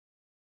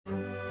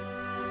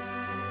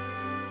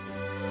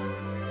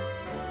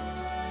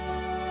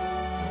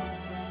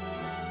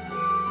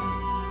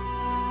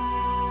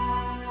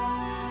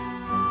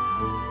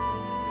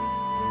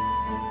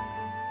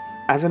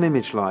As an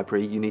image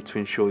library, you need to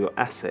insure your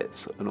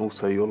assets and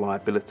also your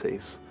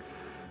liabilities.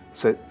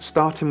 So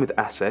starting with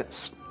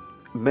assets,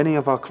 many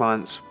of our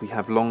clients we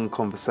have long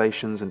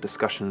conversations and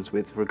discussions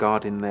with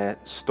regarding their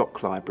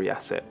stock library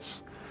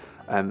assets.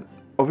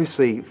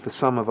 Obviously for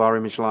some of our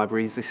image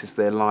libraries this is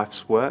their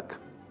life's work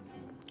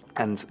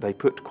and they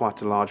put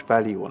quite a large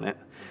value on it.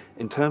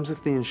 In terms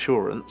of the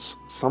insurance,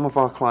 some of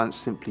our clients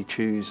simply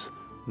choose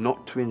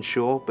not to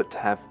insure but to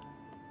have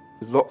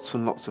lots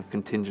and lots of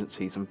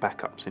contingencies and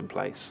backups in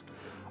place.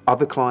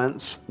 Other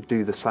clients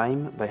do the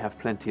same, they have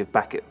plenty of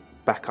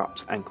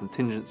backups and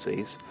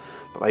contingencies,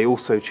 but they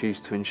also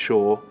choose to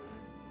insure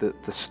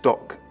the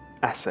stock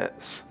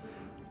assets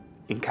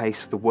in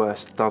case the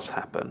worst does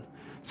happen.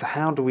 So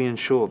how do we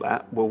ensure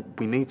that? Well,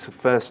 we need to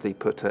firstly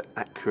put an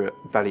accurate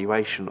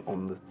valuation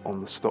on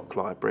the stock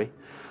library.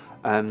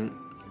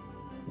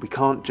 We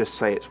can't just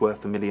say it's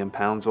worth £1 million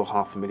or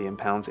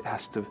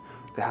 £500,000.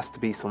 There has to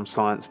be some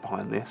science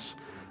behind this.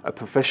 A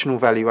professional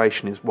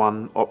valuation is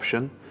one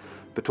option,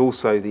 but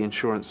also the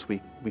insurance we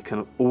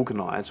can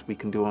organise, we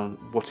can do on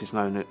what is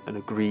known as an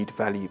agreed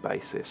value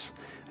basis.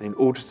 And in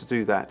order to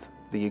do that,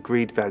 the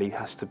agreed value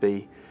has to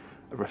be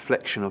a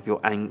reflection of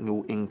your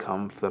annual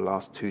income for the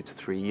last 2 to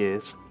 3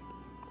 years.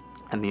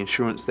 And the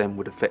insurance then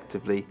would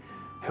effectively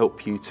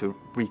help you to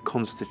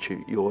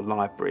reconstitute your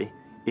library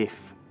if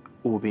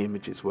all the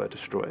images were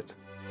destroyed.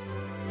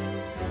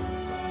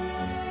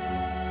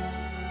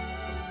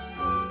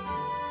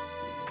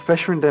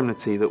 Professional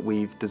indemnity that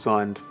we've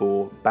designed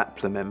for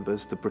BAPLA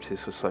members, the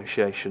British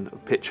Association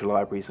of Picture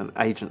Libraries and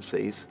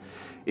Agencies,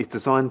 is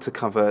designed to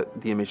cover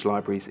the image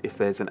libraries if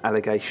there's an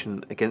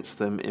allegation against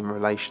them in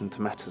relation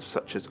to matters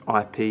such as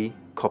IP,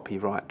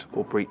 copyright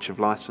or breach of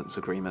license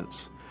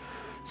agreements.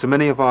 So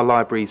many of our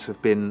libraries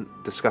have been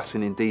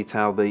discussing in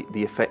detail the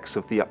effects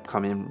of the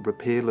upcoming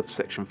repeal of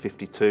Section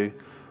 52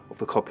 of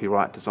the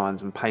Copyright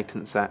Designs and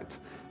Patents Act.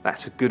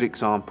 That's a good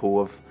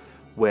example of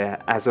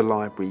where, as a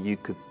library, you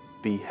could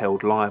be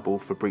held liable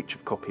for breach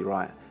of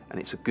copyright, and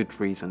it's a good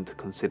reason to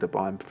consider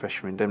buying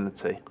professional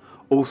indemnity.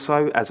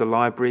 Also, as a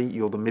library,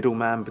 you're the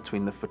middleman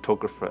between the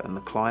photographer and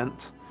the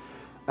client.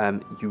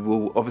 You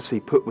will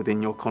obviously put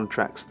within your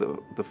contracts that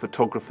the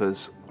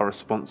photographers are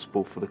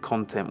responsible for the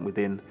content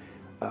within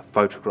a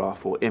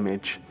photograph or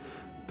image,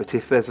 but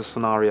if there's a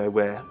scenario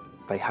where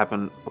they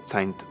haven't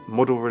obtained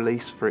model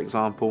release, for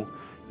example,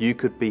 you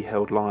could be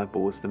held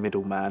liable as the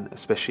middleman,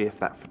 especially if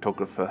that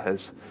photographer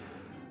has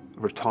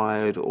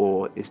retired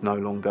or is no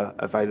longer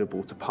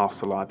available to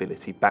pass the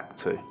liability back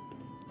to.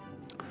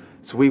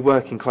 So we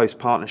work in close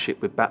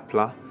partnership with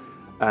BAPLA.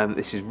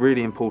 This is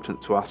really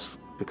important to us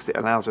because it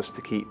allows us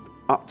to keep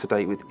up to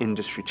date with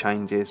industry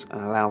changes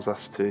and allows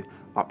us to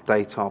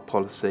update our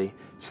policy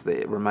so that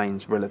it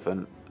remains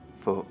relevant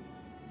for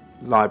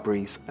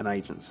libraries and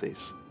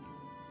agencies.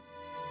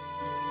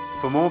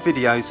 For more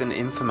videos and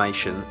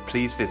information,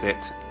 please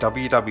visit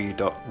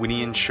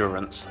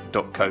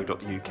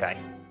www.winnieinsurance.co.uk.